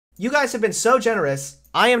you guys have been so generous.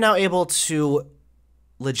 I am now able to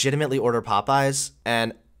legitimately order Popeyes,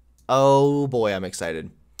 and oh boy, I'm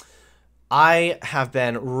excited. I have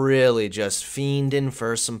been really just fiending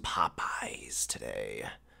for some Popeyes today.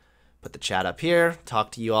 Put the chat up here,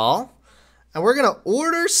 talk to you all, and we're gonna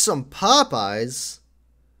order some Popeyes.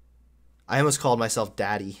 I almost called myself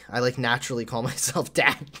Daddy. I like naturally call myself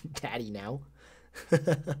Daddy now.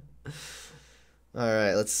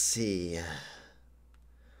 Alright, let's see.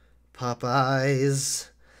 Popeyes,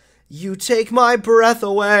 you take my breath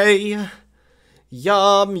away.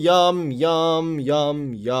 Yum, yum, yum,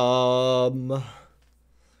 yum, yum. I'm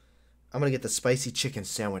gonna get the spicy chicken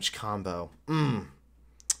sandwich combo. Let's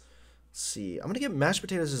see. I'm gonna get mashed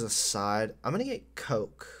potatoes as a side. I'm gonna get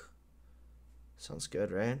Coke. Sounds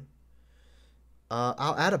good, right?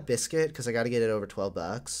 I'll add a biscuit because I gotta get it over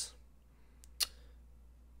 $12.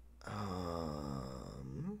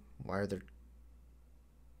 Why are there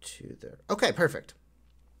two there? Okay, perfect.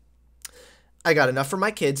 I got enough for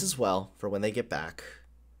my kids as well for when they get back.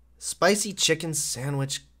 Spicy chicken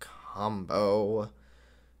sandwich combo.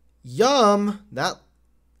 Yum! That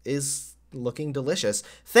is looking delicious.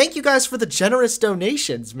 Thank you guys for the generous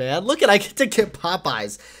donations, man. Look at, I get to get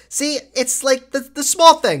Popeyes. See, it's like the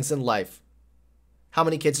small things in life. How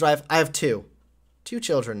many kids do I have? I have two. 2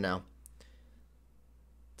 children now.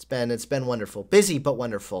 It's been wonderful. Busy, but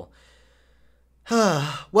wonderful.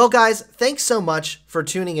 Well, guys, thanks so much for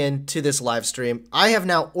tuning in to this live stream. I have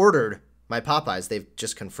now ordered my Popeyes. They've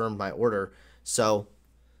just confirmed my order. So,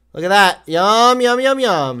 look at that. Yum, yum, yum,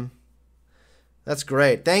 yum. That's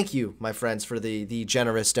great. Thank you, my friends, for the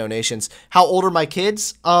generous donations. How old are my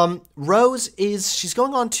kids? Rose she's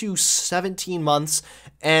going on to 17 months,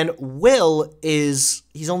 and Will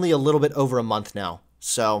he's only a little bit over a month now.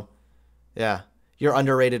 So, yeah. You're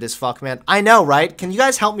underrated as fuck, man. I know, right? Can you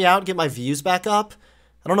guys help me out and get my views back up?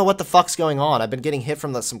 I don't know what the fuck's going on. I've been getting hit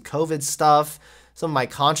from some COVID stuff. Some of my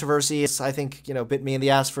controversies, I think, bit me in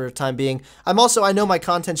the ass for the time being. I know my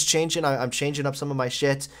content's changing. I'm changing up some of my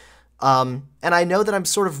shit. And I know that I'm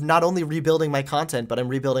sort of not only rebuilding my content, but I'm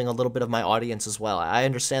rebuilding a little bit of my audience as well. I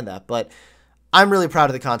understand that, but I'm really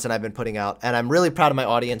proud of the content I've been putting out, and I'm really proud of my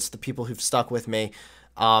audience, the people who've stuck with me.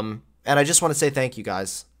 And I just want to say thank you,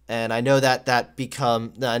 guys. And I know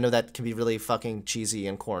that can be really fucking cheesy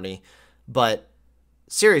and corny, but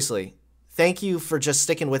seriously, thank you for just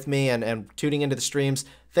sticking with me and tuning into the streams.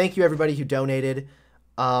 Thank you everybody who donated,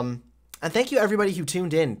 and thank you everybody who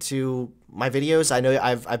tuned in to my videos. I know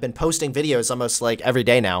I've been posting videos almost like every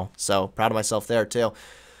day now, so proud of myself there too.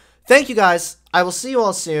 Thank you guys. I will see you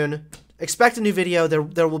all soon. Expect a new video.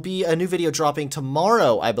 There will be a new video dropping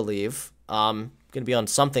tomorrow, I believe. Gonna be on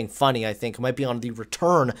something funny, I think. It might be on the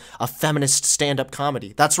return of feminist stand-up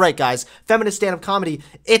comedy. That's right, guys. Feminist stand-up comedy,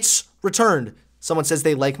 it's returned. Someone says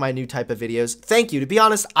they like my new type of videos. Thank you. To be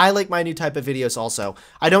honest, I like my new type of videos also.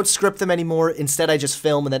 I don't script them anymore. Instead, I just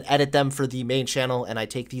film and then edit them for the main channel, and I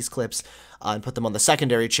take these clips and put them on the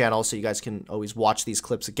secondary channel so you guys can always watch these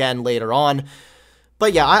clips again later on.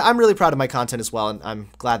 But yeah, I'm really proud of my content as well, and I'm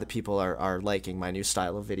glad that people are liking my new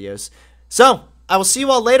style of videos. So, I will see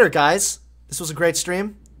you all later, guys. This was a great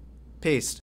stream. Peace.